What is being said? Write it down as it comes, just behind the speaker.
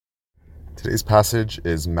Today's passage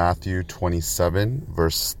is Matthew 27,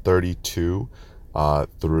 verse 32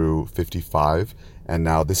 through 55. And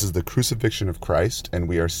now this is the crucifixion of Christ, and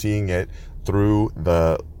we are seeing it through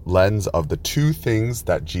the lens of the two things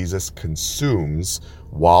that Jesus consumes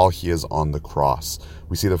while he is on the cross.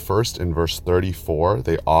 We see the first in verse 34.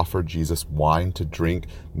 They offer Jesus wine to drink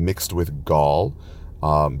mixed with gall,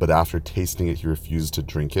 but after tasting it, he refused to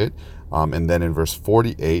drink it. And then in verse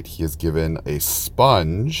 48, he is given a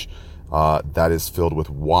sponge that is filled with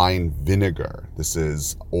wine vinegar. This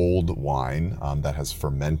is old wine that has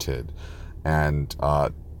fermented. And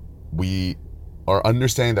we are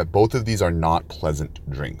understanding that both of these are not pleasant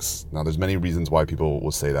drinks. Now, there's many reasons why people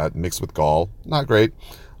will say that. Mixed with gall, not great.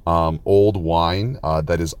 Old wine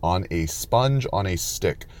that is on a sponge on a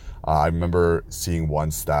stick. I remember seeing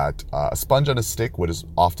once that a sponge on a stick is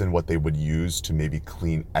often what they would use to maybe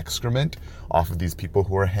clean excrement off of these people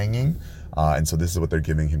who are hanging. And so this is what they're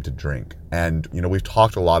giving him to drink. And, we've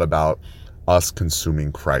talked a lot about us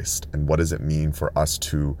consuming Christ and what does it mean for us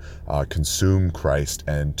to consume Christ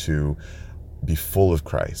and to be full of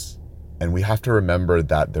Christ. And we have to remember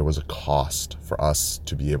that there was a cost for us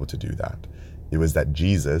to be able to do that. It was that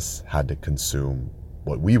Jesus had to consume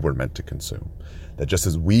what we were meant to consume. That just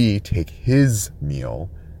as we take his meal,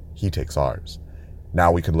 he takes ours.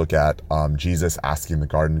 Now we could look at Jesus asking in the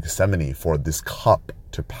Garden of Gethsemane for this cup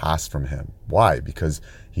to pass from him. Why? Because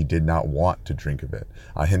he did not want to drink of it.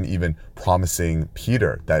 Him even promising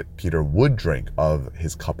Peter that Peter would drink of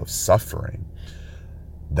his cup of suffering.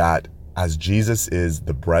 That as Jesus is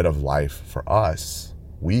the bread of life for us,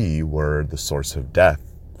 we were the source of death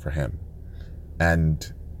for him.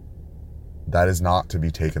 And that is not to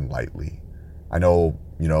be taken lightly. I know,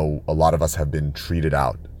 a lot of us have been treated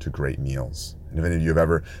out to great meals. And if any of you have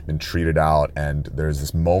ever been treated out and there's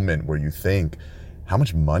this moment where you think, how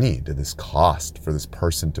much money did this cost for this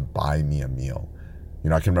person to buy me a meal?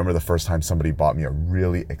 I can remember the first time somebody bought me a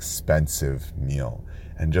really expensive meal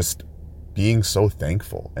and just being so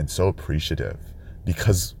thankful and so appreciative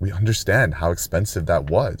because we understand how expensive that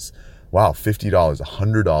was. Wow, $50,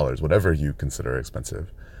 $100, whatever you consider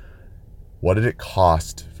expensive. What did it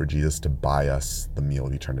cost for Jesus to buy us the meal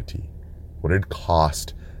of eternity? What did it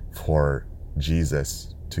cost for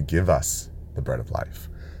Jesus to give us the bread of life?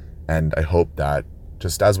 And I hope that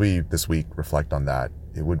just as we this week reflect on that,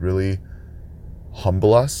 it would really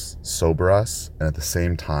humble us, sober us, and at the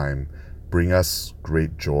same time bring us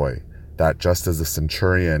great joy. That just as the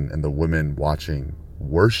centurion and the women watching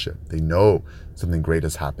worship, they know something great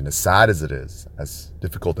has happened, as sad as it is, as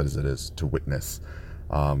difficult as it is to witness.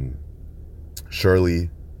 Surely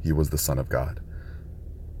he was the Son of God.